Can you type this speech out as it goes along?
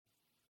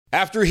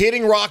After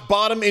hitting rock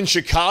bottom in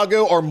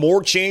Chicago, are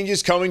more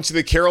changes coming to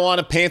the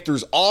Carolina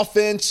Panthers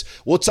offense?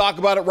 We'll talk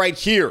about it right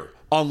here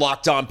on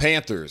Locked On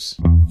Panthers.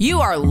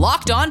 You are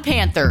Locked On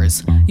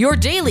Panthers, your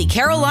daily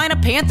Carolina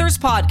Panthers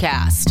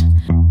podcast.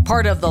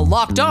 Part of the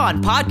Locked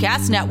On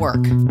Podcast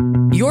Network.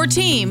 Your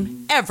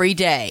team every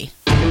day.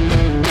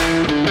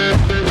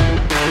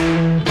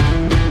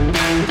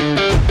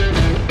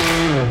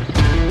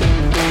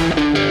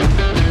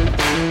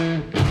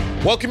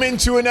 Welcome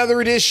into another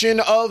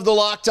edition of the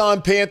Locked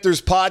On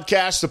Panthers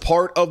podcast, a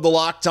part of the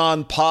Locked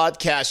On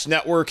Podcast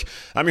Network.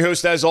 I'm your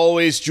host, as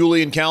always,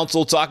 Julian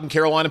Council, talking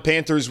Carolina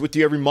Panthers with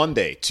you every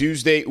Monday,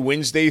 Tuesday,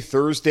 Wednesday,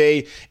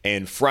 Thursday,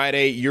 and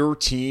Friday. Your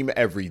team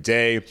every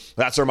day.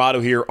 That's our motto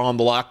here on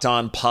the Locked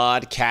On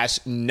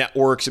Podcast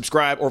Network.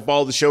 Subscribe or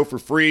follow the show for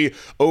free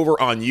over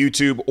on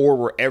YouTube or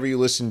wherever you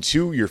listen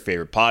to your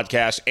favorite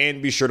podcast.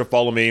 And be sure to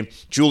follow me,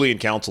 Julian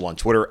Council, on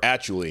Twitter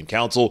at Julian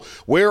Council,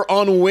 where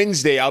on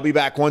Wednesday I'll be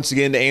back once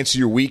again to answer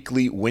your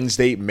weekly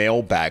Wednesday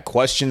mailbag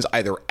questions,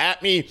 either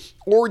at me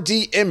or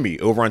DM me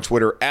over on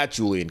Twitter at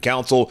Julian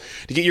Council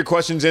to get your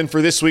questions in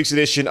for this week's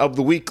edition of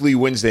the weekly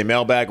Wednesday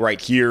mailbag right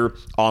here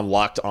on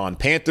Locked On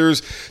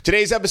Panthers.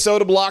 Today's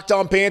episode of Locked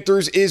On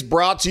Panthers is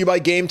brought to you by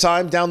Game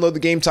Time. Download the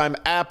Game Time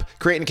app,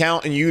 create an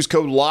account, and use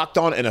code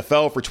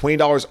LOCKEDONNFL for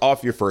 $20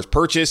 off your first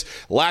purchase.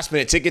 Last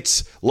minute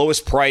tickets,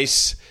 lowest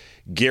price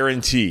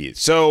guaranteed.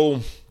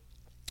 So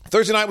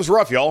Thursday night was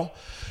rough, y'all.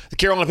 The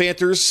Carolina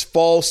Panthers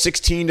fall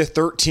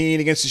 16-13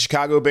 against the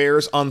Chicago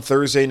Bears on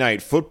Thursday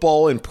Night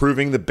Football,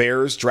 improving the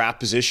Bears' draft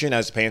position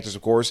as the Panthers,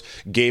 of course,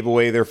 gave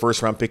away their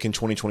first-round pick in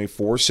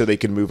 2024 so they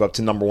could move up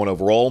to number one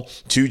overall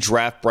to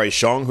draft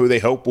Bryce Young, who they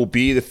hope will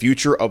be the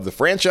future of the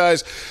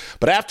franchise.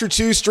 But after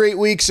 2 straight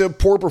weeks of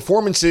poor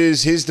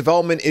performances, his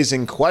development is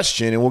in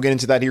question, and we'll get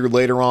into that here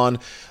later on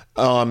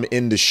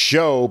in the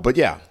show. But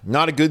yeah,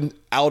 not a good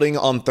outing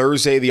on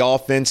Thursday. The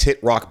offense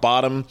hit rock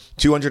bottom,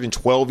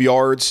 212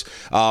 yards,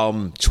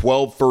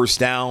 12 first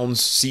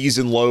downs,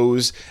 season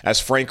lows, as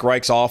Frank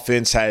Reich's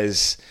offense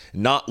has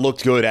not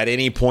looked good at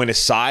any point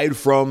aside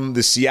from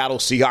the Seattle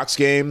Seahawks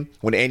game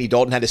when Andy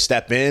Dalton had to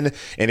step in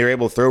and they were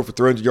able to throw for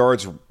 300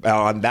 yards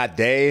on that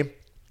day.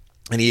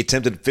 And he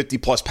attempted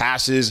 50-plus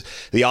passes.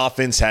 The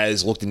offense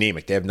has looked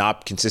anemic. They have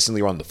not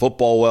consistently run the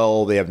football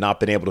well. They have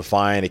not been able to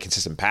find a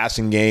consistent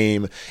passing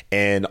game.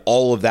 And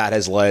all of that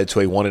has led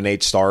to a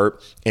 1-8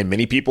 start. And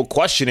many people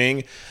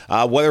questioning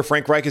whether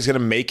Frank Reich is going to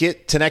make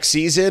it to next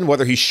season,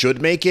 whether he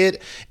should make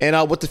it, and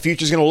what the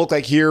future is going to look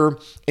like here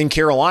in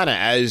Carolina.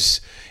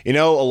 As you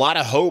know, a lot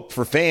of hope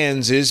for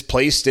fans is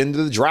placed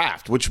into the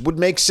draft, which would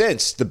make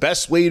sense. The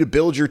best way to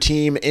build your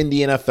team in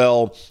the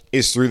NFL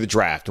is through the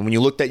draft. And when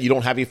you look at you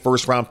don't have a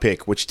first-round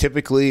pick, which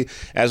typically,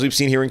 as we've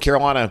seen here in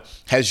Carolina,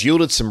 has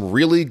yielded some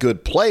really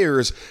good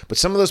players, but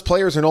some of those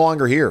players are no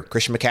longer here.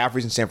 Christian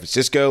McCaffrey's in San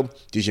Francisco,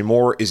 DJ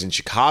Moore is in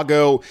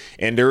Chicago,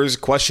 and there is a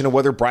question of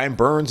whether Brian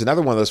Burns,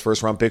 another one of those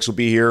first-round picks, will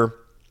be here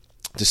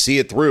to see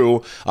it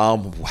through,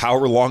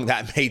 however long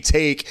that may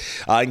take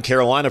in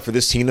Carolina for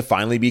this team to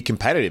finally be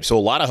competitive. So a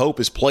lot of hope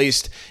is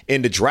placed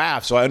in the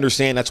draft. So I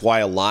understand that's why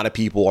a lot of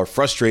people are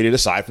frustrated,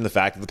 aside from the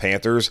fact that the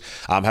Panthers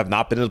have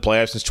not been in the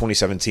playoffs since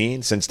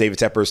 2017. Since David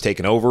Tepper has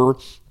taken over,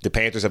 the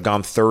Panthers have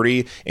gone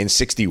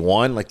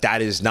 30-61. Like,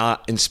 that is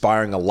not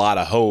inspiring a lot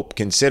of hope,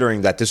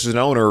 considering that this was an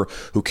owner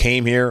who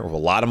came here with a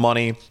lot of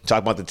money,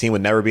 talking about the team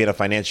would never be in a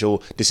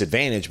financial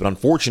disadvantage. But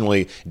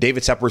unfortunately,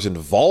 David Tepper's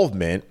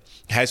involvement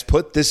has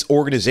put this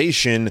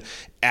organization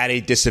at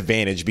a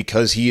disadvantage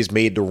because he has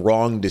made the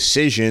wrong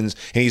decisions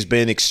and he's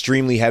been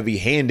extremely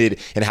heavy-handed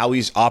in how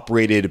he's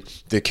operated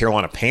the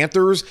Carolina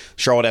Panthers,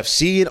 Charlotte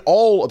FC, and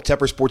all of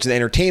Tepper Sports and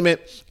Entertainment,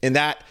 and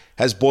that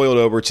has boiled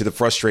over to the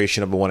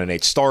frustration of a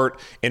 1-8 start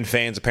and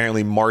fans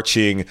apparently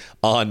marching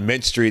on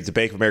Mint Street at the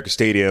Bank of America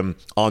Stadium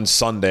on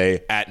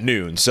Sunday at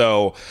noon.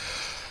 So,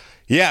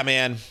 yeah,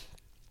 man.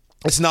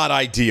 It's not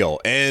ideal.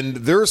 And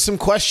there are some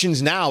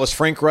questions now as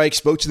Frank Reich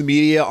spoke to the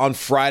media on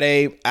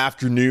Friday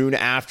afternoon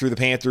after the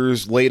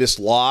Panthers'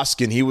 latest loss,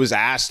 and he was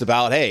asked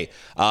about, hey,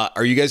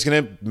 are you guys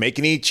going to make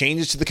any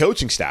changes to the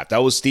coaching staff? That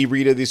was Steve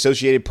Reed of the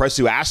Associated Press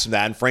who asked him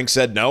that, and Frank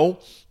said no.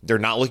 They're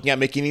not looking at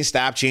making any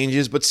staff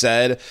changes, but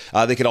said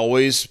they could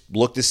always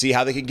look to see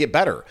how they can get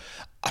better.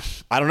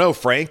 I don't know,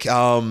 Frank.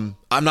 I'm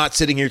not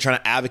sitting here trying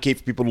to advocate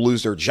for people to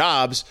lose their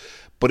jobs,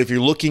 but if you're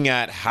looking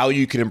at how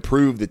you can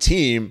improve the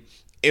team,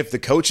 if the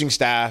coaching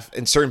staff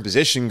in certain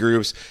position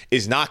groups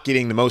is not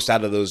getting the most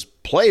out of those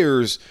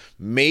players,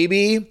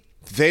 maybe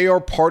they are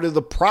part of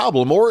the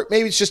problem, or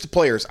maybe it's just the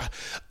players.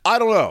 I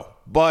don't know,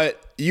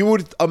 but you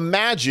would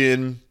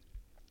imagine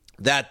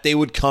that they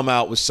would come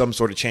out with some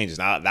sort of changes.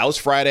 Now, that was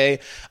Friday.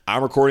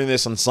 I'm recording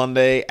this on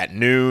Sunday at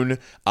noon.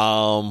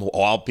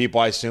 While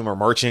people, I assume, are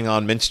marching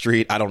on Mint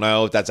Street. I don't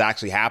know if that's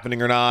actually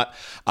happening or not.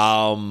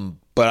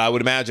 But I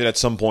would imagine at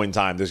some point in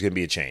time, there's going to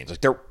be a change.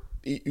 Like,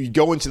 you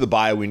go into the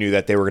bye, we knew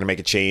that they were going to make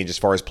a change as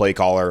far as play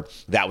caller.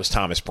 That was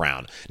Thomas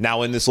Brown.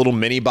 Now, in this little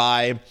mini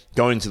bye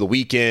going into the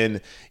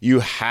weekend, you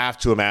have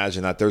to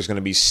imagine that there's going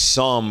to be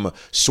some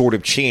sort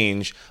of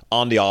change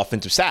on the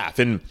offensive staff.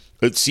 And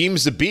it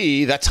seems to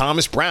be that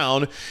Thomas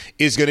Brown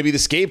is going to be the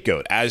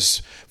scapegoat.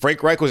 As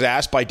Frank Reich was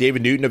asked by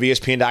David Newton of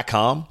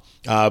ESPN.com,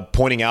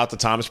 pointing out that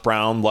Thomas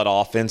Brown-led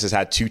offense has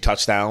had 2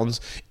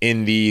 touchdowns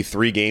in the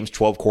 3 games,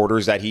 12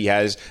 quarters that he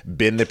has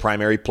been the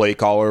primary play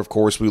caller. Of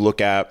course, we look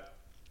at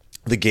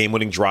the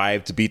game-winning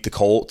drive to beat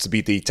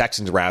the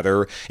Texans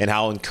rather, and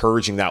how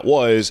encouraging that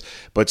was.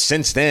 But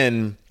since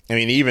then, I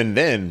mean, even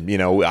then,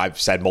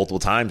 I've said multiple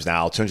times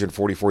now,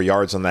 244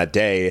 yards on that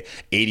day,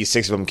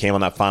 86 of them came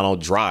on that final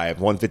drive,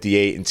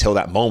 158 until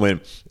that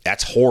moment.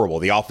 That's horrible.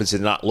 The offense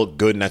did not look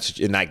good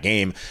in that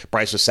game.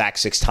 Bryce was sacked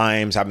 6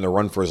 times, having to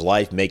run for his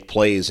life, make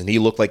plays, and he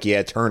looked like he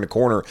had turned a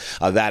corner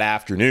that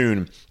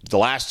afternoon. The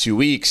last 2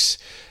 weeks,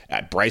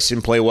 Bryce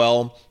didn't play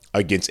well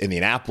against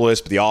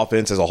Indianapolis, but the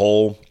offense as a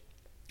whole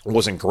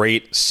wasn't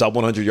great. Sub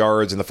 100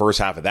 yards in the first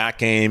half of that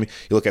game.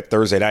 You look at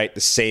Thursday night, the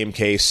same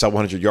case, sub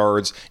 100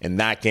 yards in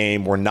that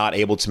game. We're not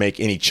able to make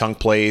any chunk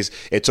plays.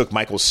 It took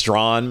Michael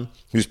Strawn,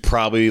 who's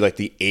probably like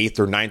the 8th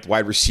or 9th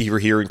wide receiver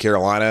here in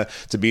Carolina,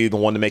 to be the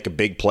one to make a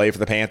big play for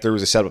the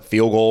Panthers to set up a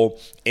field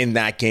goal in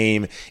that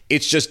game.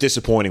 It's just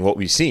disappointing what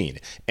we've seen.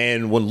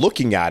 And when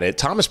looking at it,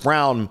 Thomas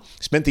Brown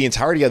spent the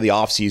entirety of the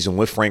offseason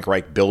with Frank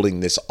Reich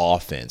building this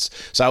offense.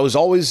 So I was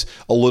always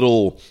a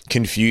little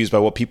confused by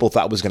what people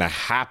thought was going to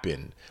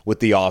happen with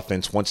the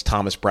offense once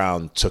Thomas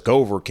Brown took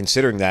over,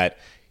 considering that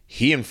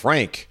he and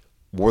Frank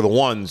were the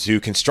ones who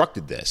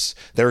constructed this.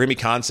 There were going to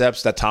be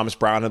concepts that Thomas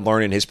Brown had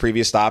learned in his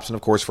previous stops, and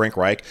of course Frank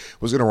Reich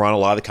was going to run a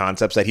lot of the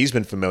concepts that he's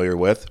been familiar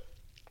with,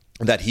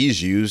 that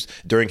he's used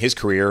during his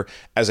career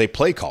as a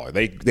play caller.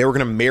 They were going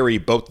to marry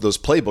both of those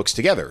playbooks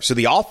together. So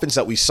the offense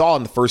that we saw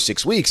in the first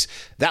 6 weeks,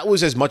 that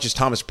was as much as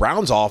Thomas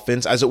Brown's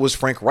offense as it was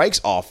Frank Reich's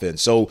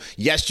offense. So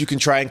yes, you can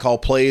try and call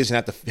plays and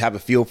have to have a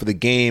feel for the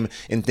game,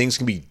 and things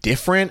can be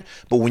different.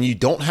 But when you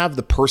don't have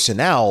the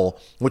personnel,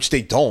 which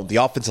they don't, the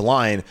offensive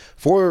line,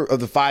 4 of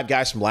the 5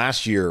 guys from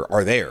last year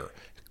are there.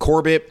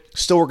 Corbett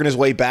still working his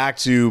way back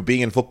to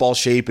being in football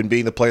shape and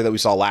being the player that we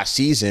saw last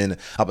season,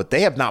 but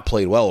they have not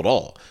played well at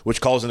all,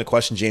 which calls into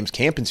question James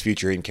Campen's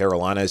future in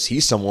Carolina, as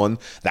he's someone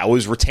that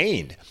was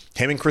retained.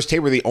 Him and Chris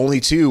Tabor were the only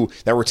 2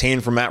 that were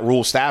retained from Matt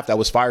Rule's staff that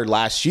was fired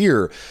last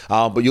year.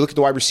 But you look at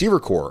the wide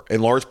receiver core,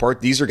 in large part,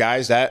 these are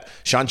guys that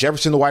Sean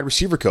Jefferson, the wide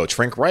receiver coach,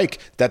 Frank Reich,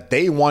 that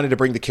they wanted to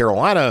bring to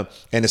Carolina.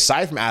 And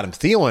aside from Adam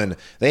Thielen,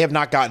 they have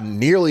not gotten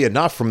nearly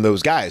enough from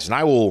those guys. And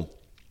I will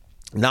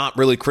not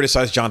really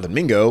criticize Jonathan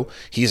Mingo.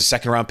 He's a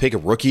second-round pick, a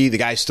rookie. The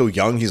guy's still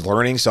young. He's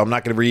learning, so I'm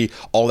not going to be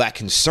all that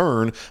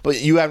concerned. But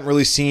you haven't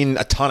really seen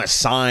a ton of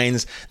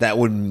signs that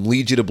would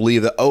lead you to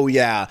believe that, oh,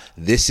 yeah,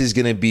 this is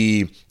going to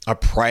be a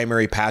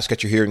primary pass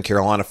catcher here in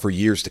Carolina for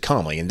years to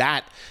come. And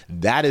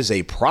that is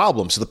a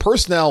problem. So the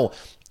personnel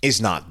is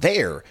not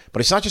there.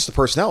 But it's not just the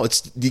personnel,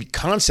 it's the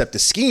concept, the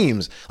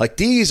schemes. Like,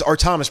 these are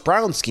Thomas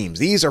Brown schemes.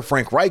 These are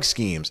Frank Reich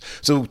schemes.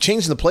 So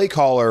changing the play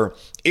caller,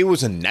 it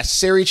was a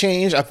necessary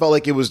change. I felt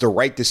like it was the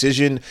right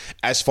decision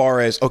as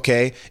far as,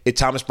 okay, if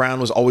Thomas Brown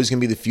was always going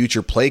to be the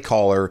future play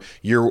caller,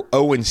 you're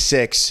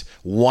 0-6,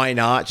 why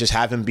not just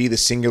have him be the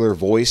singular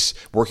voice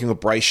working with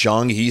Bryce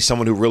Young? He's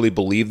someone who really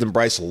believed in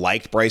Bryce,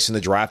 liked Bryce in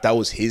the draft. That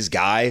was his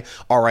guy.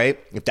 All right,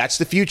 if that's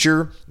the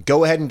future,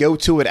 go ahead and go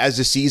to it, as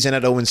the season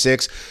at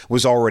 0-6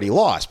 was already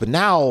lost. But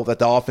now that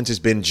the offense has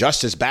been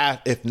just as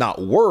bad, if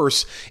not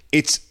worse,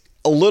 it's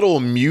a little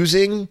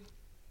amusing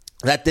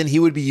that then he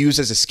would be used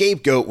as a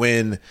scapegoat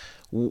when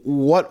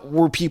what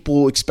were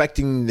people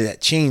expecting to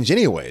change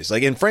anyways?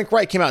 Like, and Frank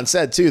Reich came out and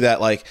said too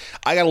that, like,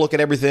 I got to look at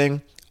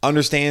everything,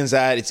 understands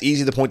that it's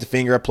easy to point the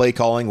finger at play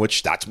calling,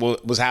 which that's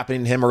what was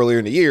happening to him earlier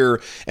in the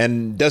year,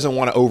 and doesn't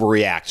want to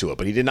overreact to it.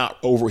 But he did not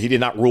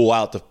rule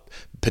out the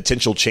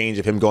potential change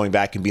of him going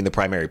back and being the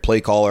primary play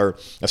caller.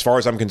 As far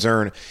as I'm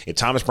concerned, if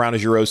Thomas Brown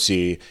is your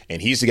OC and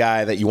he's the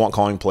guy that you want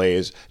calling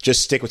plays,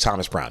 just stick with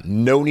Thomas Brown.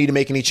 No need to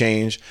make any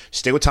change.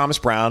 Stick with Thomas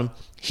Brown.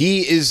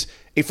 He is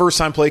a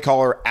first-time play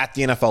caller at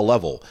the NFL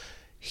level.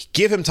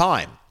 Give him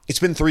time. It's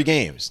been 3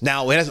 games.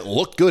 Now, it hasn't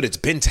looked good. It's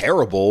been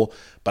terrible.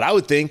 But I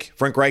would think,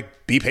 Frank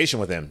Reich, be patient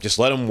with him. Just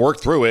let him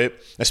work through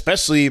it,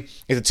 especially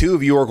if the 2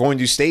 of you are going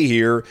to stay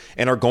here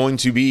and are going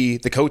to be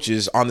the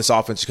coaches on this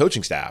offensive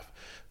coaching staff.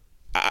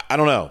 I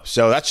don't know.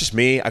 So that's just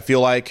me. I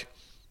feel like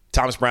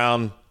Thomas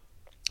Brown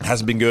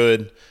hasn't been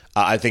good.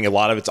 I think a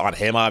lot of it's on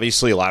him,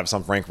 obviously. A lot of it's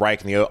on Frank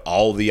Reich and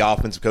all the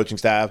offensive coaching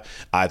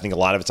staff. I think a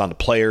lot of it's on the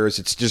players.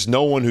 It's just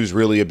no one who's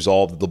really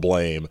absolved the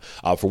blame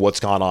for what's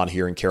gone on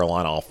here in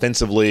Carolina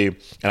offensively.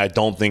 And I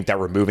don't think that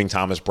removing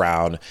Thomas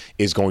Brown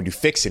is going to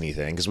fix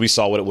anything, because we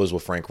saw what it was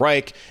with Frank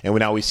Reich, and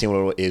now we've seen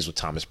what it is with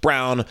Thomas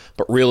Brown.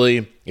 But really,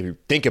 if you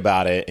think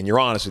about it and you're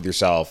honest with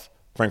yourself,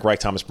 Frank Reich,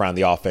 Thomas Brown,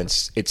 the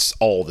offense, it's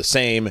all the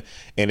same,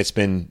 and it's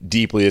been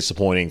deeply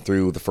disappointing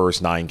through the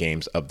first 9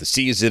 games of the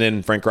season.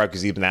 And Frank Reich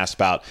was even asked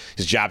about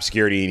his job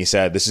security, and he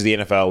said, this is the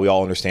NFL. We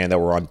all understand that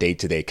we're on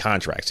day-to-day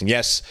contracts. And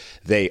yes,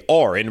 they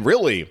are. And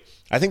really,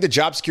 I think the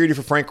job security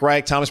for Frank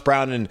Reich, Thomas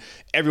Brown, and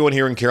everyone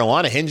here in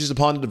Carolina hinges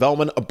upon the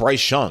development of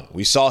Bryce Young.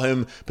 We saw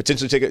him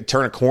potentially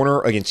turn a corner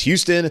against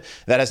Houston.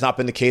 That has not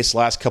been the case the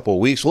last couple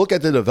of weeks. We'll look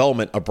at the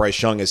development of Bryce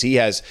Young as he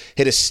has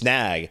hit a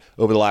snag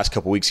over the last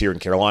couple of weeks here in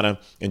Carolina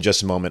in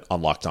just a moment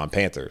on Locked On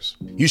Panthers.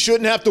 You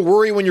shouldn't have to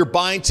worry when you're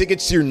buying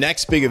tickets to your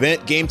next big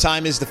event. Game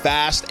Time is the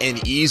fast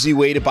and easy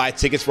way to buy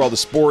tickets for all the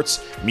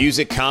sports,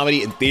 music,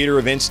 comedy, and theater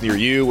events near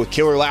you. With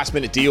killer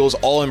last-minute deals,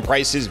 all-in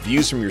prices,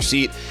 views from your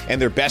seat,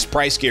 and their best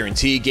price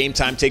guarantee, Game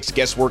Time takes the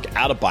guesswork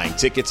out of buying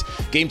tickets.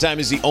 Game Time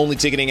is the only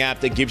ticketing app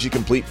that gives you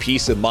complete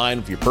peace of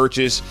mind with your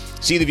purchase.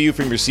 See the view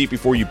from your seat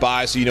before you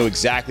buy so you know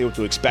exactly what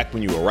to expect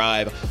when you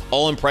arrive.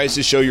 All-in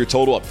prices show your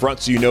total up front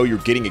so you know you're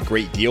getting a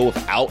great deal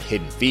without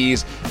hidden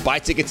fees. Buy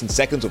tickets in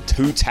seconds with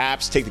 2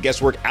 taps. Take the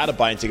guesswork out of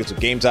buying tickets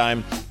with Game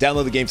Time.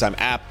 Download the Game Time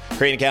app,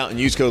 create an account, and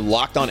use code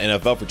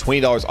LOCKEDONNFL for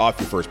 $20 off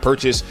your first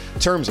purchase.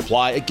 Terms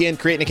apply. Again,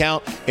 create an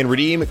account and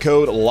redeem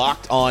code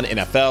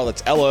LOCKEDONNFL.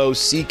 That's LOCKEDONNFL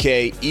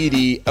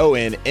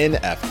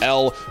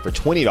for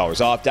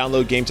 $20 off.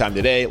 Download Game Time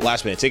today.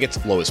 Last minute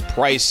tickets, lowest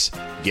price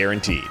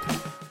guaranteed.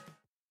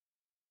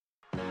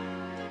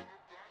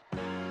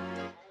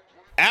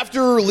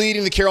 After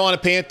leading the Carolina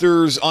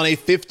Panthers on a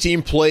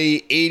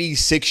 15-play,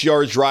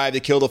 86-yard drive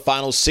that killed the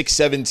final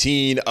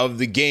 6:17 of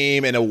the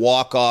game and a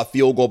walk-off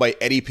field goal by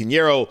Eddie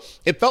Pinheiro,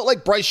 it felt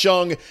like Bryce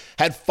Young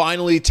had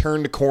finally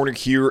turned the corner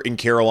here in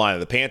Carolina.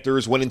 The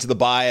Panthers went into the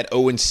bye at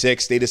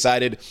 0-6. They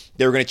decided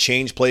they were going to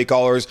change play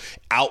callers.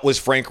 Out was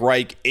Frank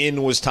Reich.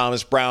 In was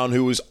Thomas Brown,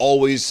 who was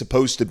always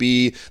supposed to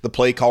be the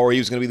play caller. He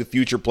was going to be the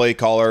future play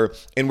caller.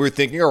 And we were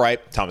thinking, all right,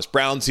 Thomas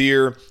Brown's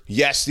here.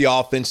 Yes, the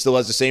offense still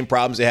has the same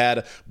problems they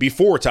had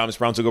before Thomas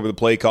Brown took over the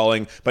play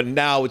calling, but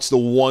now it's the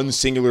one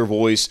singular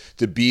voice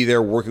to be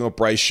there working with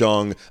Bryce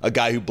Young, a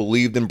guy who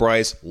believed in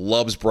Bryce,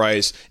 loves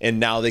Bryce, and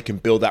now they can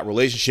build that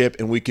relationship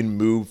and we can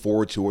move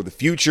forward toward the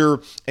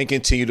future and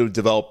continue to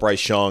develop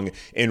Bryce Young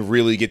and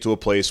really get to a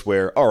place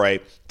where, all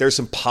right, there's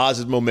some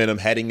positive momentum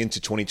heading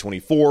into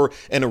 2024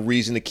 and a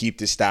reason to keep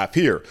this staff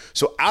here.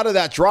 So out of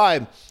that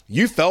drive,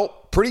 you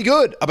felt pretty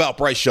good about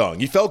Bryce Young.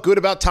 You felt good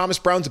about Thomas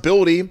Brown's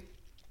ability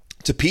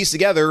to piece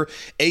together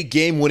a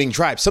game-winning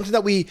drive, something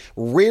that we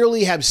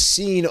rarely have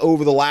seen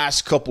over the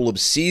last couple of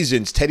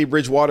seasons. Teddy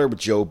Bridgewater with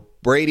Joe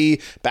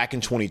Brady back in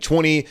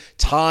 2020,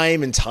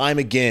 time and time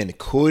again,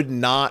 could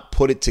not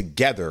put it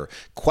together.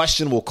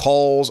 Questionable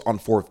calls on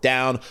 4th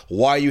down.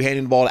 Why are you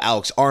handing the ball to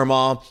Alex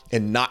Armah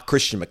and not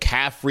Christian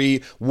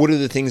McCaffrey? What are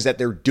the things that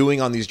they're doing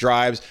on these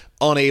drives?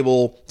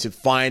 Unable to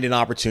find an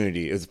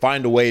opportunity, to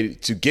find a way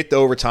to get the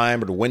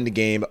overtime or to win the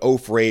game. 0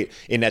 for 8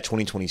 in that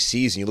 2020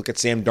 season. You look at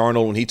Sam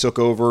Darnold when he took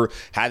over,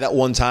 had that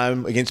one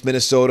time against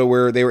Minnesota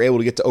where they were able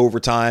to get to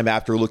overtime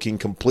after looking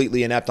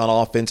completely inept on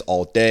offense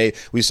all day.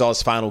 We saw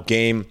his final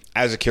game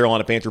as a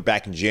Carolina Panther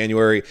back in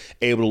January,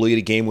 able to lead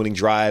a game-winning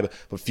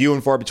drive. But few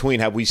and far between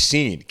have we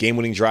seen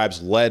game-winning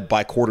drives led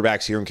by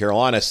quarterbacks here in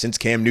Carolina since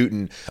Cam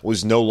Newton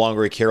was no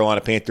longer a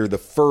Carolina Panther the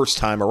first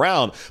time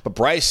around. But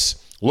Bryce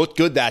looked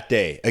good that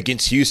day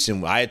against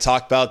Houston. I had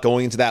talked about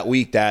going into that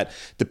week that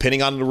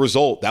depending on the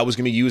result, that was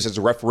going to be used as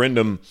a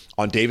referendum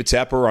on David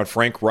Tepper, on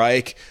Frank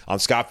Reich, on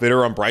Scott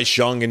Fitter, on Bryce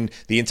Young, and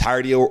the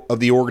entirety of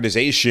the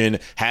organization.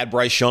 Had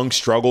Bryce Young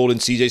struggled and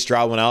C.J.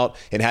 Stroud went out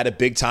and had a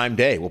big-time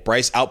day. Well,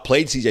 Bryce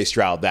outplayed C.J.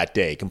 Stroud that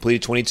day.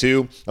 Completed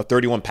 22 of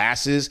 31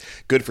 passes,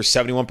 good for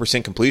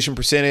 71% completion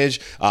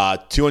percentage,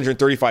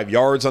 235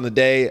 yards on the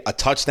day, a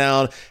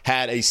touchdown,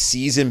 had a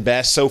season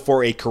best, so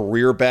far a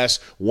career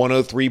best,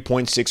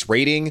 103.6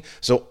 rating.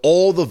 So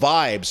all the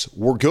vibes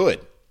were good.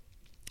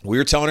 We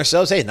were telling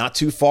ourselves, hey, not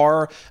too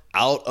far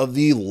out of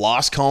the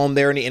loss column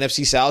there in the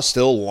NFC South.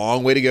 Still a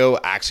long way to go.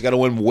 Actually got to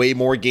win way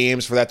more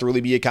games for that to really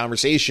be a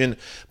conversation.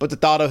 But the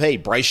thought of, hey,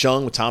 Bryce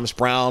Young with Thomas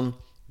Brown,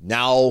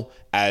 now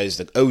as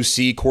the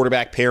OC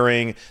quarterback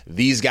pairing,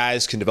 these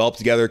guys can develop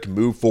together, can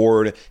move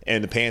forward,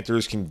 and the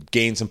Panthers can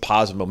gain some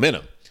positive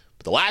momentum.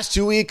 But the last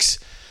 2 weeks,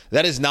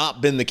 that has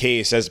not been the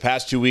case. As the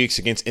past 2 weeks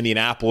against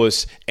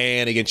Indianapolis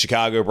and against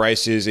Chicago,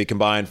 Bryce is a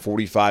combined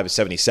 45 of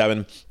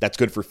 77. That's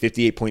good for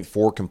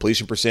 58.4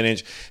 completion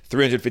percentage,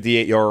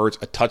 358 yards,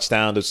 a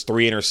touchdown. Those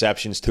 3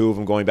 interceptions, 2 of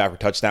them going back for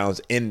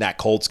touchdowns in that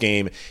Colts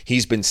game.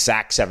 He's been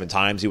sacked 7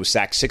 times. He was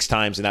sacked 6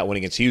 times in that win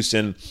against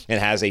Houston and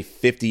has a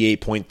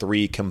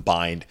 58.3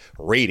 combined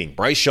rating.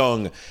 Bryce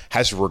Young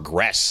has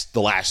regressed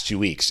the last 2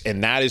 weeks,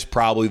 and that is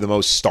probably the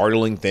most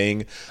startling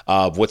thing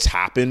of what's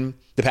happened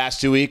the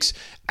past 2 weeks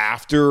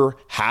after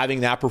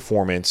having that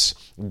performance,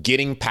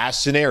 getting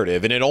past the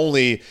narrative. And it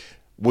only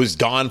was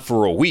gone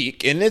for a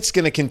week, and it's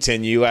going to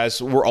continue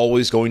as we're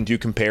always going to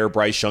compare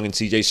Bryce Young and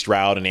C.J.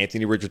 Stroud and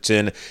Anthony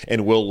Richardson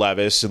and Will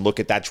Levis and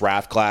look at that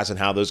draft class and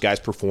how those guys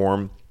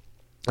perform.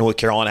 And with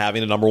Carolina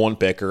having the number 1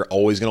 pick, you're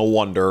always going to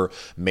wonder,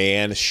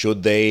 man,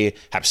 should they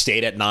have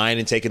stayed at 9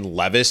 and taken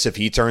Levis if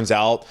he turns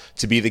out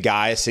to be the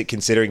guy,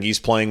 considering he's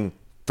playing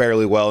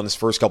fairly well in his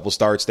first couple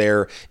starts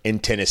there in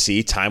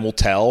Tennessee? Time will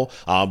tell,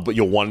 but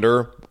you'll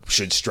wonder,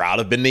 Should Stroud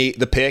have been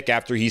the pick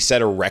after he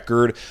set a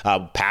record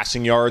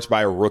passing yards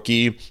by a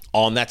rookie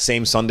on that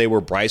same Sunday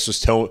where Bryce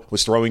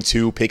was throwing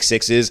 2 pick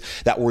sixes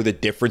that were the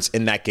difference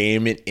in that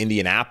game in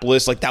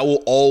Indianapolis? Like, that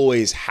will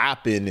always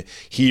happen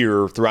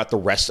here throughout the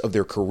rest of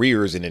their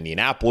careers in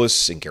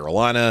Indianapolis, in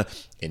Carolina,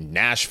 in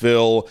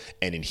Nashville,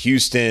 and in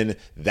Houston.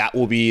 That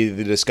will be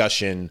the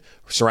discussion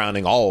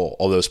surrounding all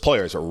those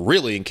players. But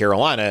really, in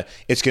Carolina,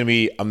 it's going to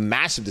be a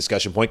massive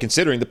discussion point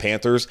considering the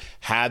Panthers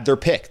had their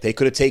pick. They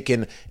could have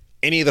taken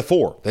any of the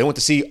 4. They went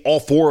to see all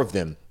 4 of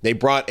them. They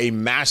brought a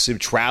massive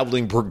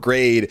traveling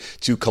brigade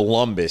to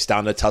Columbus,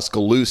 down to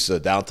Tuscaloosa,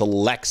 down to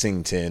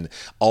Lexington,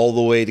 all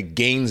the way to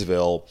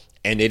Gainesville,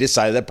 and they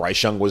decided that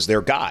Bryce Young was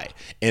their guy.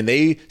 And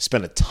they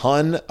spent a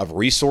ton of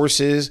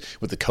resources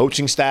with the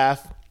coaching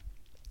staff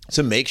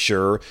to make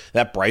sure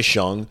that Bryce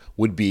Young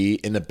would be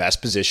in the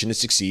best position to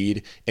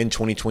succeed in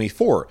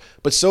 2024.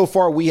 But so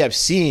far, we have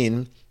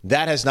seen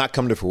that has not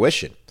come to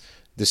fruition.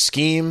 The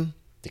scheme,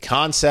 the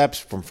concepts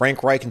from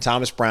Frank Reich and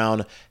Thomas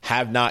Brown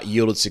have not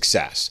yielded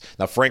success.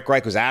 Now, Frank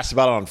Reich was asked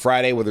about it on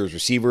Friday, whether his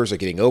receivers are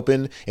getting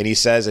open, and he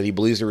says that he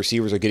believes the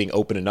receivers are getting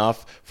open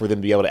enough for them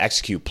to be able to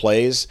execute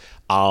plays.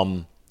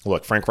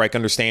 Look, Frank Reich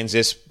understands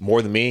this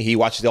more than me. He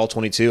watches the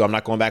All-22. I'm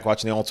not going back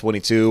watching the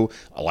All-22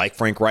 like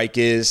Frank Reich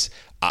is.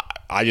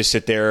 I just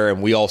sit there,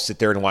 and we all sit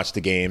there and watch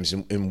the games,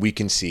 and we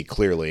can see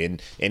clearly.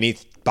 And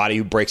anybody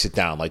who breaks it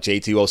down, like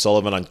JT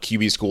O'Sullivan on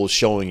QB School, is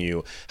showing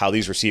you how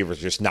these receivers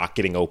are just not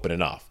getting open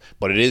enough.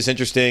 But it is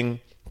interesting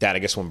that I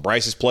guess when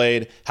Bryce has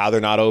played, how they're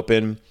not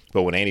open.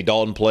 But when Andy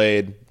Dalton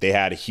played, they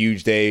had a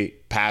huge day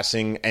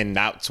passing, and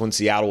that's when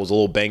Seattle was a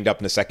little banged up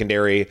in the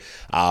secondary,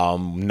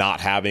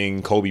 not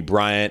having Kobe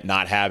Bryant,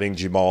 not having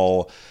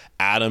Jamal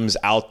Adams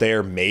out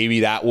there.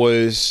 Maybe that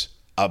was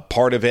a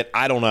part of it.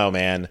 I don't know,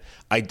 man.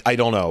 I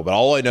don't know. But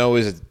all I know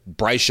is that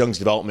Bryce Young's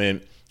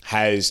development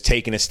has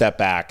taken a step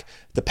back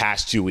the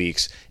past 2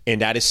 weeks,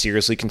 and that is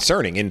seriously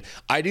concerning. And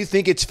I do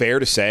think it's fair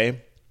to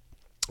say,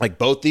 like,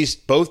 both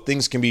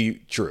things can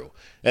be true.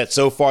 That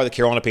so far the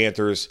Carolina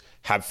Panthers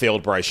have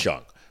failed Bryce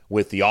Young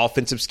with the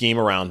offensive scheme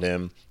around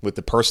him, with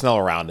the personnel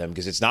around him,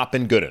 because it's not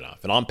been good enough.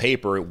 And on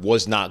paper, it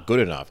was not good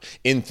enough.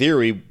 In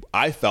theory,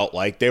 I felt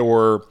like there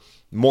were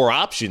more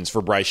options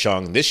for Bryce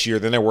Young this year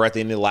than there were at the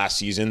end of last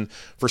season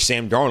for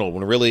Sam Darnold,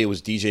 when really it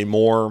was DJ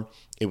Moore.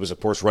 It was,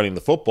 of course, running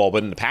the football,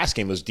 but in the past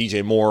game, it was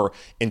DJ Moore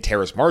and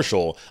Terrace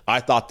Marshall.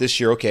 I thought this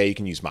year, okay, you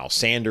can use Miles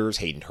Sanders.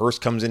 Hayden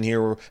Hurst comes in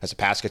here as a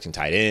pass-catching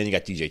tight end. You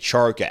got DJ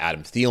Chark, you got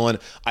Adam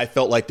Thielen. I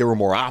felt like there were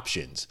more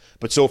options.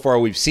 But so far,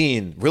 we've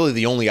seen really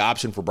the only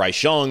option for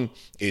Bryce Young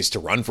is to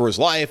run for his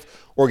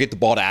life or get the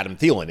ball to Adam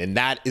Thielen, and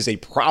that is a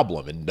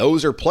problem. And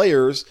those are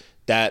players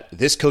that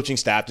this coaching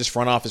staff, this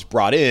front office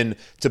brought in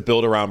to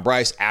build around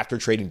Bryce after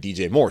trading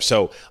DJ Moore.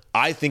 So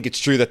I think it's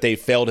true that they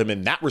failed him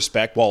in that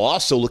respect, while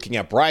also looking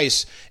at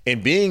Bryce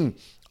and being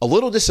a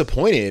little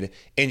disappointed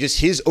in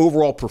just his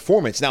overall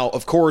performance. Now,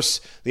 of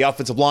course, the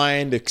offensive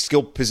line, the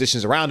skill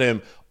positions around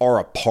him are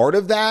a part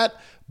of that,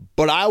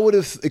 but I would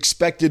have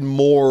expected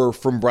more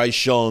from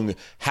Bryce Young,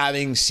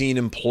 having seen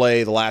him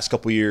play the last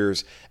couple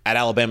years at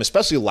Alabama,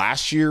 especially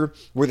last year,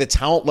 where the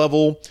talent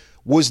level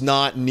was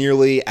not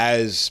nearly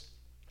as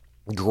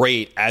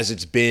great as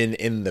it's been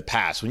in the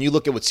past. When you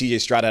look at what CJ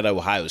Stroud had at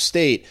Ohio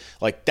State,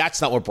 like, that's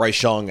not what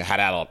Bryce Young had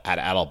at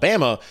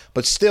Alabama,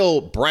 but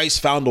still Bryce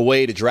found a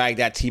way to drag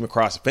that team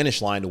across the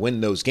finish line to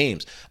win those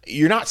games.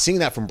 You're not seeing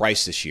that from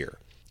Bryce this year.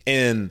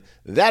 And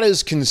that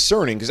is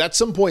concerning, because at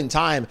some point in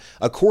time,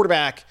 a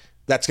quarterback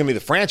that's going to be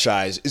the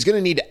franchise is going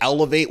to need to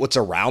elevate what's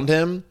around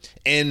him.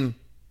 And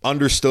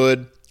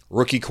understood,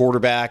 rookie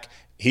quarterback,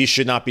 he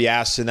should not be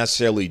asked to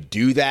necessarily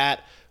do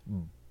that,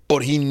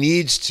 but he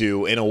needs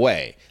to, in a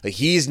way. Like,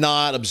 he's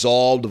not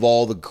absolved of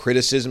all the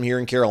criticism here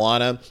in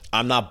Carolina.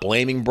 I'm not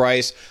blaming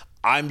Bryce.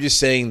 I'm just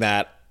saying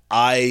that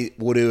I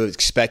would have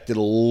expected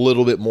a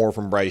little bit more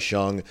from Bryce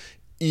Young,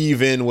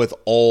 even with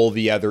all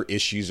the other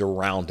issues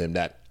around him.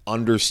 That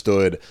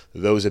understood,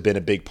 those have been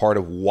a big part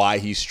of why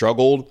he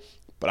struggled.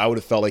 But I would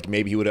have felt like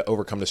maybe he would have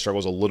overcome the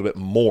struggles a little bit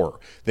more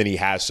than he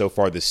has so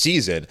far this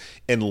season.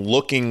 And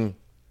looking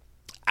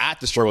at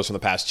the struggles from the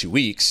past 2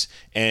 weeks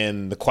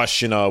and the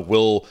question of,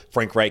 will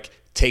Frank Reich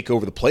take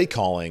over the play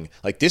calling?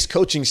 Like, this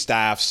coaching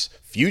staff's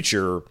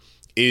future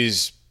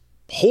is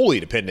wholly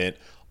dependent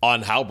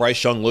on how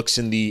Bryce Young looks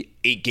in the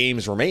 8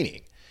 games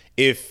remaining.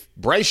 If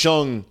Bryce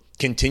Young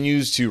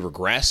continues to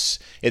regress,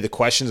 and the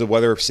questions of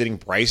whether sitting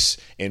Bryce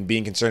and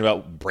being concerned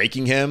about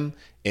breaking him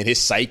and his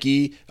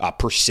psyche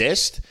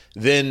persist,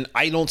 then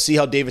I don't see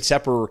how David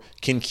Tepper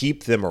can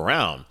keep them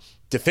around.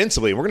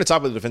 Defensively, we're going to talk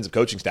about the defensive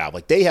coaching staff.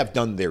 Like, they have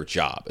done their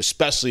job,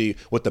 especially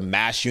with the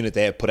mass unit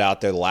they have put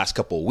out there the last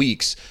couple of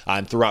weeks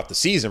and throughout the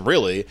season,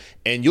 really.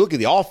 And you look at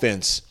the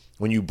offense,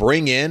 when you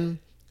bring in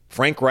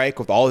Frank Reich,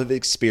 with all of the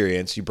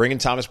experience, you bring in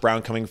Thomas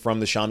Brown coming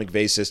from the Sean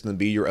McVay system to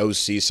be your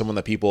OC, someone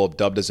that people have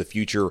dubbed as a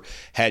future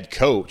head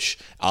coach.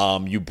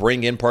 You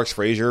bring in Parks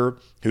Frazier,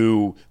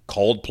 who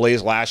called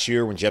plays last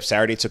year when Jeff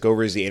Saturday took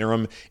over as the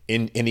interim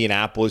in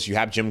Indianapolis. You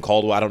have Jim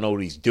Caldwell. I don't know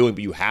what he's doing,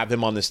 but you have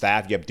him on the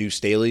staff. You have Deuce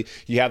Staley.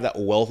 You have that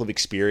wealth of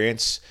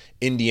experience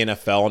in the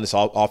NFL on this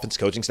offense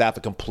coaching staff, a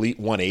complete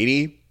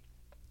 180.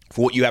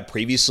 For what you had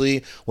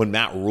previously when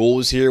Matt Rule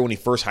was here, when he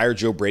first hired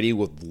Joe Brady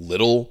with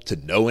little to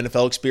no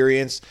NFL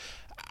experience,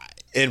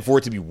 and for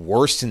it to be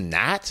worse than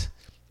that,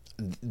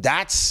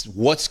 that's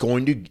what's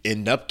going to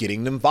end up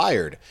getting them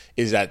fired,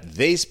 is that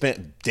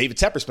David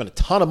Tepper spent a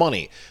ton of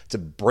money to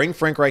bring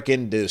Frank Reich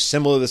in to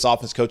assemble this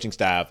offense coaching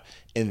staff,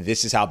 and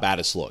this is how bad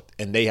it's looked.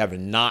 And they have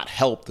not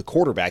helped the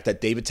quarterback that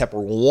David Tepper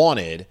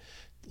wanted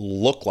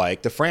look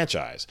like the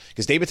franchise.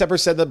 Because David Tepper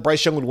said that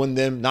Bryce Young would win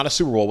them, not a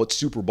Super Bowl, but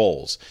Super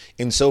Bowls.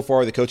 And so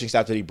far, the coaching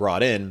staff that he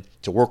brought in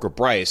to work with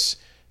Bryce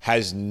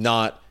has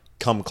not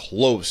come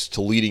close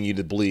to leading you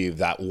to believe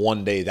that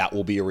one day that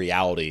will be a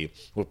reality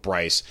with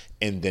Bryce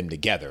and them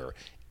together.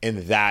 And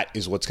that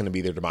is what's going to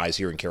be their demise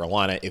here in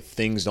Carolina if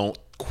things don't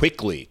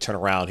quickly turn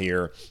around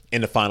here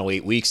in the final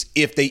 8 weeks,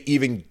 if they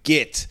even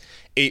get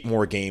 8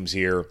 more games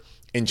here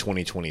in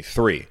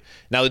 2023.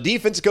 Now, the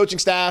defensive coaching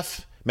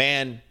staff,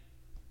 man,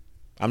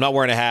 I'm not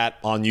wearing a hat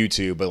on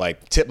YouTube,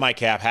 but tip my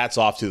cap, hats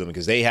off to them,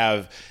 because they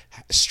have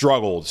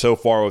struggled so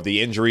far with the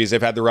injuries.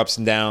 They've had their ups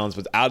and downs,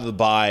 but out of the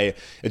bye,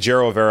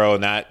 Ejiro Evero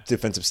and that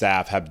defensive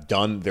staff have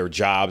done their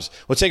jobs.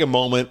 Let's take a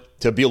moment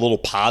to be a little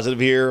positive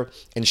here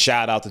and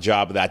shout out the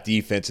job of that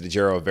defense at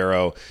Ejiro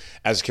Evero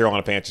as the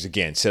Carolina Panthers,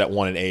 again, sit at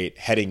 1-8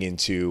 heading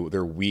into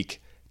their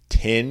week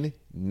 10,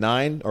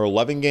 9, or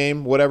 11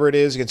 game, whatever it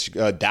is, against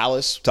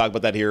Dallas. We'll talk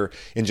about that here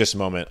in just a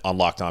moment on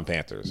Locked On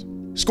Panthers.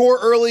 Score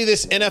early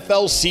this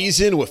NFL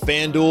season with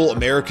FanDuel,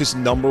 America's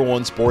 #1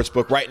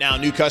 sportsbook. Right now,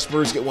 new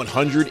customers get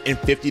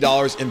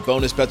 $150 in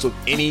bonus bets with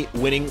any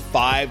winning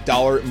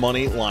 $5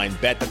 money line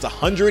bet. That's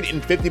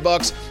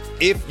 $150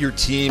 if your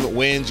team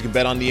wins. You can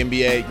bet on the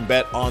NBA, you can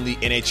bet on the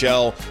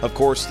NHL, of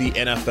course, the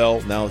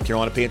NFL. Now, the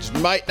Carolina Panthers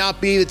might not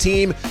be the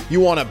team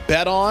you want to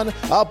bet on,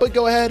 but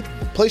go ahead,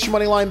 place your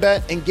money line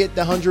bet and get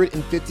the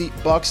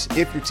 $150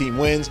 if your team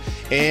wins.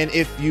 And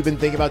if you've been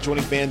thinking about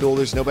joining FanDuel,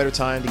 there's no better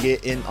time to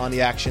get in on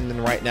the action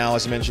than right now.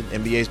 As I mentioned,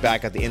 NBA's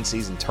back at the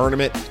in-season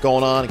tournament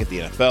going on. Get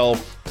the NFL.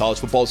 College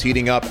football is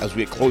heating up as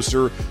we get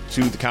closer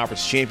to the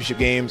conference championship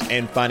games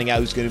and finding out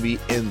who's going to be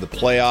in the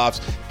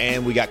playoffs.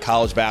 And we got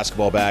college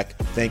basketball back.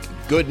 Thank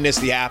goodness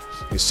the app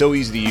is so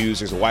easy to use.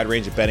 There's a wide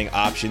range of betting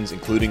options,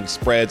 including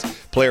spreads,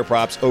 player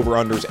props,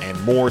 over-unders, and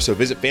more. So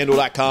visit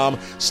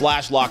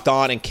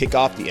FanDuel.com/lockedon and kick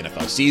off the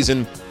NFL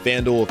season.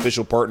 FanDuel,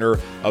 official partner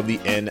of the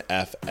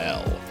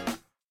NFL.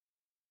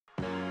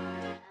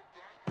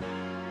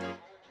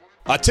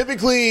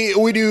 Typically,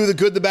 we do the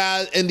good, the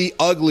bad, and the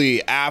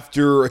ugly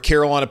after a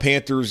Carolina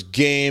Panthers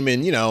game,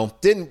 and,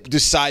 didn't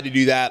decide to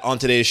do that on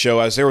today's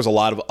show, as there was a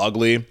lot of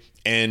ugly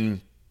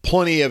and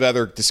plenty of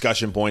other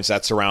discussion points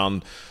that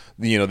surround,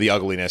 the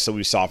ugliness that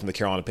we saw from the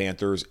Carolina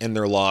Panthers in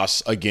their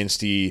loss against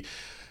the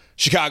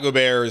Chicago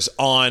Bears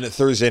on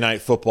Thursday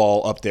Night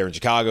Football up there in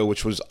Chicago,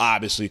 which was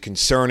obviously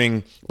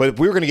concerning. But if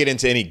we were going to get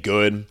into any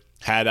good,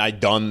 had I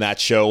done that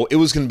show, it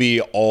was going to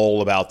be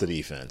all about the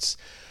defense.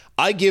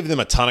 I give them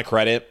a ton of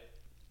credit.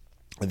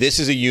 This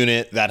is a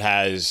unit that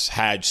has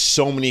had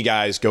so many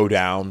guys go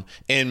down,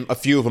 and a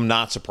few of them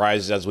not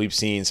surprises, as we've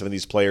seen some of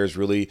these players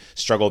really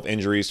struggle with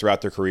injuries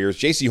throughout their careers.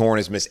 J.C. Horn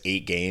has missed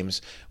 8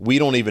 games. We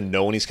don't even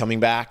know when he's coming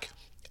back.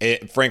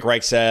 Frank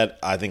Reich said,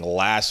 I think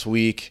last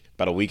week,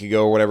 about a week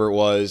ago or whatever it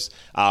was,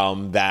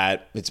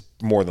 that it's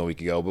more than a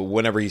week ago, but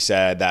whenever he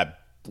said that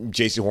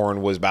J.C.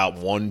 Horn was about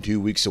 1-2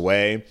 weeks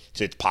away,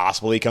 so it's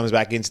possible he comes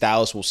back against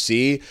Dallas. We'll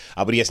see,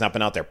 but he has not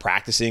been out there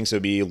practicing, so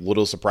it'd be a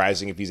little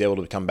surprising if he's able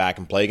to come back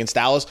and play against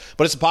Dallas,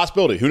 but it's a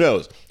possibility. Who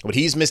knows? But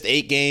he's missed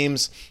 8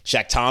 games.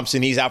 Shaq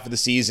Thompson, he's out for the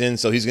season,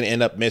 so he's going to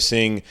end up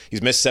missing.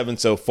 He's missed 7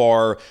 so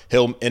far.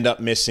 He'll end up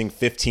missing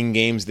 15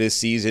 games this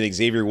season.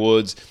 Xavier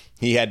Woods,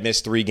 he had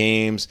missed 3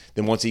 games.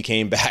 Then once he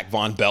came back,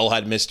 Von Bell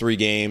had missed 3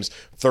 games.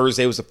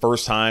 Thursday was the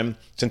first time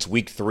since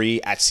week 3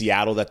 at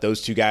Seattle that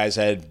those 2 guys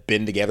had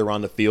been together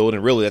on the field.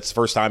 And really, that's the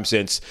first time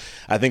since,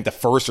 I think, the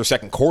first or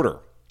second quarter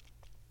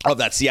of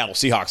that Seattle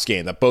Seahawks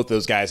game that both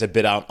those guys had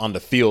been out on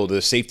the field.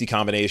 The safety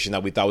combination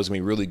that we thought was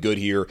going to be really good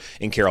here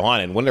in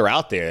Carolina. And when they're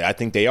out there, I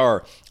think they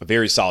are a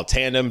very solid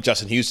tandem.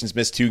 Justin Houston's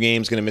missed 2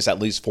 games, going to miss at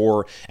least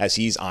 4 as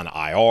he's on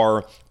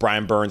IR.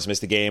 Brian Burns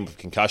missed a game with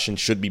concussion,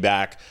 should be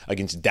back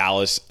against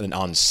Dallas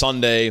on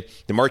Sunday.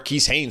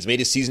 DeMarquise Haynes made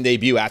his season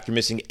debut after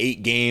missing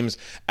 8 games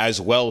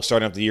as well,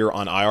 starting up the year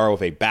on IR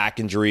with a back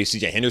injury.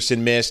 CJ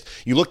Henderson missed.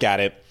 You look at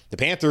it, the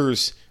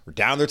Panthers were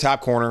down their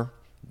top corner.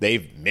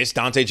 They've missed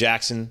Dante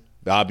Jackson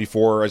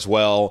before as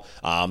well.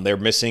 They're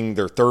missing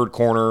their third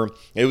corner.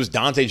 It was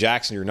Dante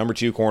Jackson, your number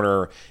 2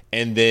 corner,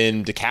 and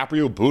then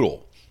DiCaprio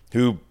Bootle,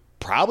 who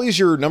probably is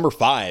your number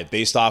 5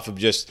 based off of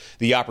just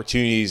the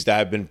opportunities that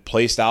have been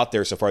placed out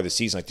there so far this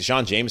season. Like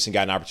Deshaun Jameson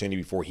got an opportunity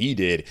before he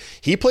did.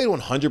 He played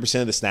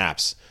 100% of the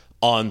snaps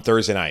on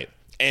Thursday night.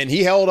 And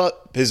he held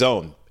up his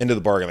own into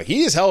the bargain. Like,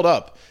 he has held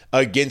up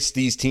against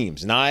these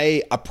teams. And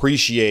I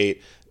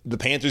appreciate the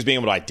Panthers being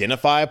able to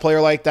identify a player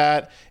like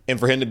that and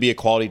for him to be a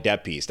quality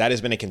depth piece. That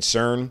has been a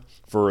concern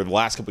for the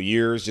last couple of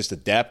years, just the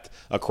depth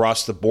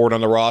across the board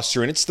on the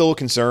roster. And it's still a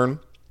concern.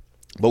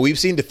 But we've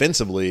seen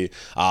defensively,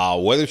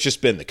 whether it's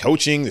just been the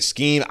coaching, the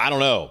scheme, I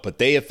don't know. But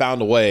they have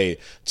found a way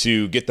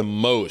to get the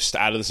most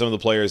out of some of the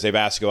players they've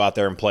asked to go out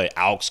there and play.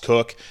 Alex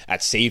Cook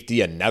at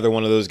safety, another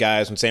one of those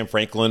guys. When Sam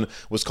Franklin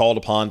was called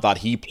upon, thought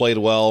he played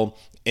well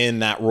in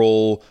that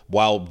role,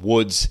 while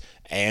Woods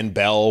and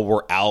Bell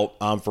were out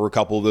for a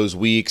couple of those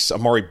weeks.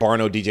 Amari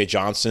Barno, DJ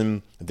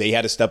Johnson, they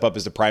had to step up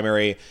as the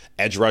primary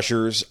edge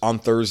rushers on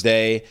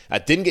Thursday.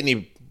 Didn't get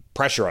any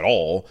pressure at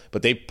all,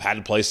 but they had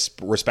to play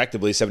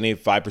respectively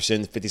 75%,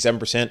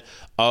 57%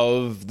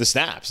 of the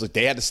snaps. Like,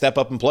 they had to step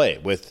up and play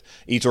with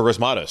Itor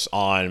Gross-Matos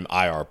on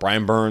IR.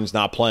 Brian Burns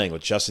not playing,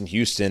 with Justin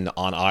Houston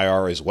on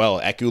IR as well.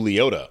 Eku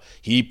Leota,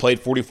 he played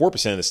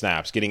 44% of the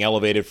snaps, getting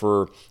elevated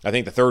for, I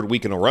think, the third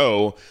week in a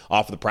row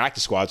off of the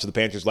practice squad. So the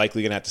Panthers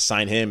likely going to have to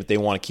sign him if they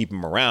want to keep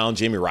him around.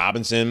 Jamie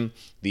Robinson,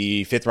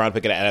 the fifth-round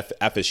pick at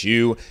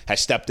FSU,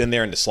 has stepped in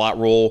there in the slot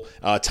role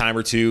a time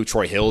or two.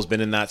 Troy Hill's been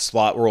in that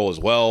slot role as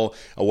well.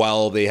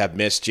 While they have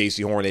missed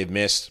J.C. Horn, they've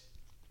missed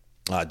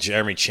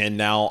Jeremy Chin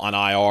now on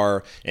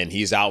IR, and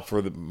he's out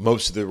for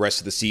most of the rest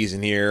of the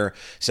season here.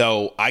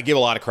 So I give a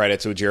lot of credit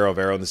to Ejiro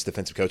Evero and this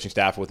defensive coaching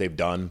staff for what they've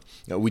done.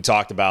 We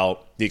talked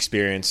about the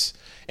experience,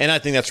 and I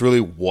think that's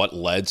really what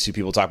led to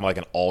people talking about like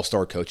an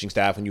all-star coaching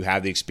staff. When you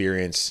have the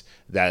experience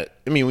that,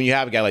 I mean, when you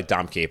have a guy like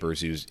Dom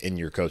Capers who's in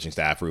your coaching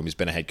staff room, who's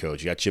been a head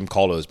coach, you got Jim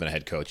Caldo who's been a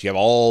head coach, you have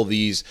all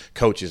these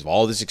coaches of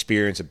all this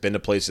experience, have been to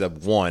places that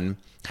have won,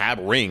 have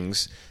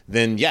rings,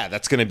 then yeah,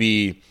 that's going to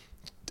be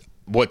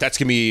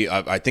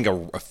I think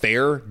a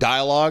fair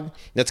dialogue.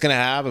 That's going to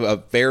have a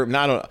fair,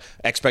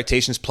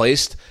 expectations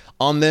placed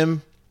on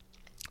them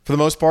for the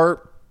most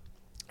part.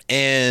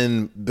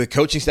 And the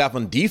coaching staff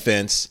on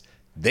defense,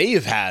 they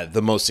have had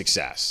the most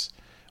success.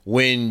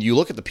 When you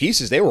look at the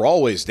pieces, they were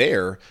always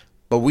there,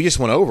 but we just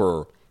went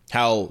over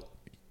how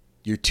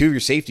two of your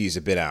safeties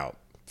have been out.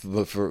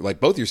 For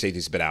like both your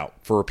safeties have been out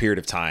for a period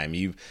of time.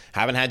 You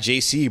haven't had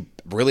JC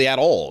really at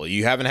all.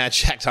 You haven't had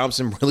Shaq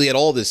Thompson really at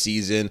all this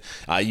season.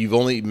 You've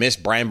only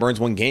missed Brian Burns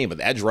one game, but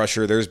the edge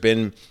rusher, there's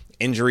been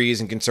injuries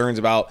and concerns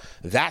about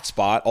that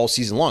spot all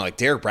season long. Like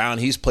Derek Brown,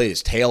 he's played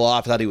his tail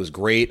off. I thought he was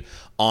great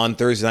on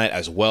Thursday night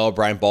as well.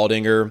 Brian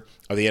Baldinger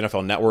of the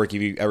NFL Network,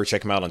 if you ever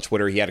check him out on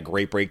Twitter, he had a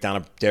great breakdown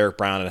of Derek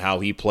Brown and how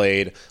he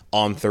played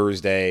on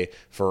Thursday.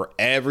 For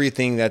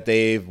everything that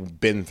they've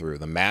been through,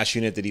 the mass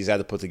unit that he's had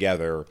to put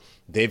together,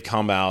 they've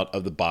come out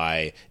of the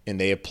bye and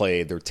they have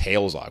played their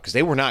tails off because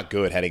they were not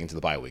good heading into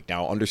the bye week.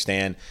 Now,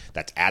 understand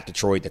that's at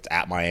Detroit, that's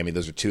at Miami.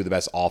 Those are two of the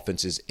best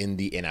offenses in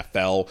the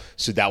NFL.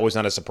 So that was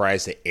not a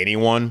surprise to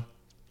anyone.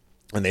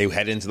 And they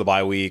head into the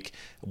bye week,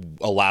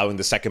 allowing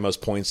the second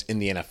most points in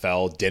the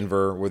NFL.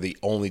 Denver were the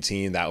only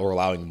team that were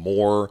allowing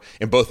more.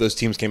 And both those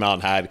teams came out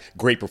and had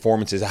great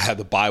performances out of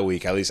the bye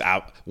week, at least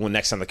out when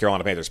next time the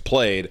Carolina Panthers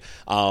played.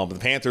 But the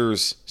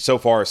Panthers, so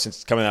far,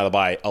 since coming out of the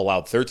bye,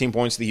 allowed 13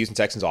 points to the Houston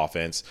Texans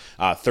offense,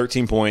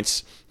 13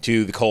 points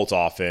to the Colts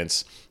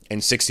offense,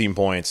 and 16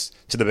 points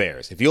to the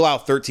Bears. If you allow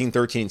 13,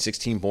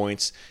 16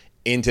 points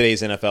in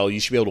today's NFL, you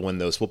should be able to win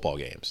those football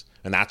games.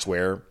 And that's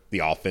where the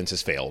offense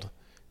has failed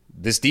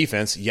this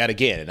defense yet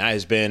again. And that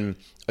has been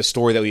a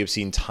story that we have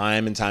seen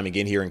time and time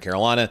again here in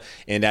Carolina.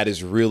 And that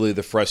is really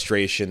the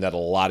frustration that a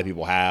lot of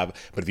people have.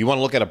 But if you want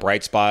to look at a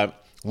bright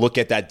spot, look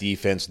at that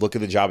defense, look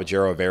at the job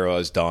Ejiro Evero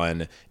has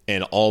done,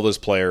 and all those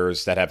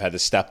players that have had to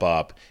step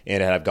up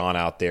and have gone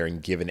out there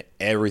and given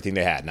everything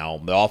they had. Now,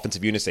 the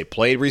offensive units they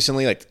played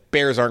recently, like the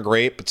Bears aren't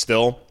great, but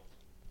still,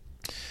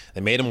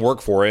 they made them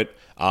work for it.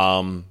 They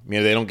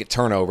don't get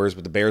turnovers,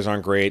 but the Bears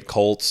aren't great.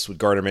 Colts with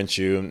Gardner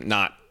Minshew,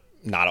 not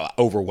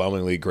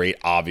overwhelmingly great,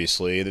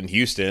 obviously. And then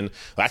Houston,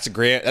 that's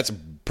a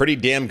pretty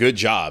damn good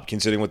job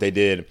considering what they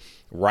did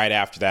right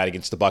after that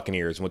against the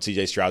Buccaneers and what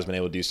C.J. Stroud's been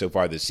able to do so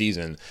far this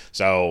season.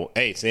 So,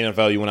 hey, it's the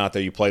NFL. You went out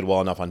there, you played well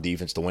enough on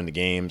defense to win the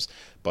games,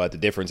 but the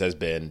difference has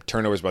been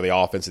turnovers by the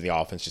offense, and the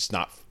offense just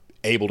not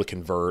able to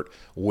convert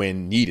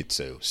when needed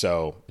to.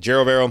 So,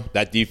 Ejiro Evero,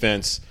 that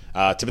defense,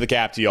 tip of the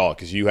cap to y'all,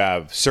 because you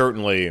have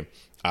certainly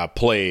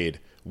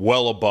played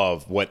well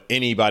above what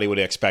anybody would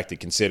have expected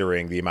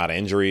considering the amount of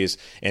injuries.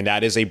 And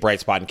that is a bright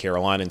spot in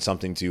Carolina and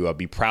something to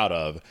be proud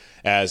of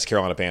as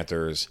Carolina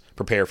Panthers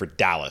prepare for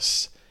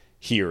Dallas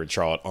here in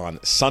Charlotte on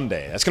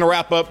Sunday. That's going to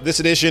wrap up this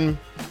edition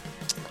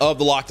of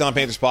the Locked On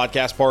Panthers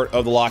podcast, part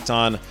of the Locked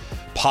On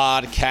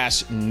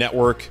Podcast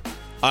Network.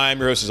 I'm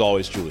your host, as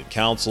always, Julian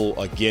Council.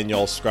 Again,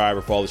 y'all subscribe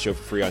or follow the show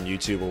for free on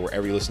YouTube or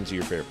wherever you listen to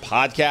your favorite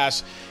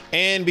podcasts.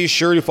 And be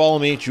sure to follow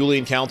me,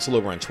 Julian Council,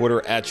 over on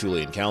Twitter at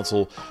Julian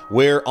Council,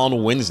 where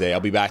on Wednesday,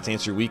 I'll be back to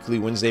answer your weekly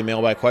Wednesday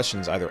mailbag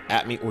questions, either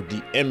at me or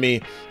DM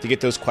me to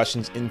get those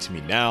questions into me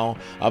now.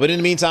 But in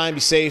the meantime, be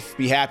safe,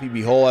 be happy,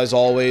 be whole as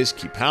always,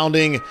 keep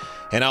pounding,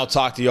 and I'll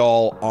talk to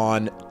y'all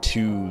on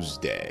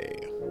Tuesday.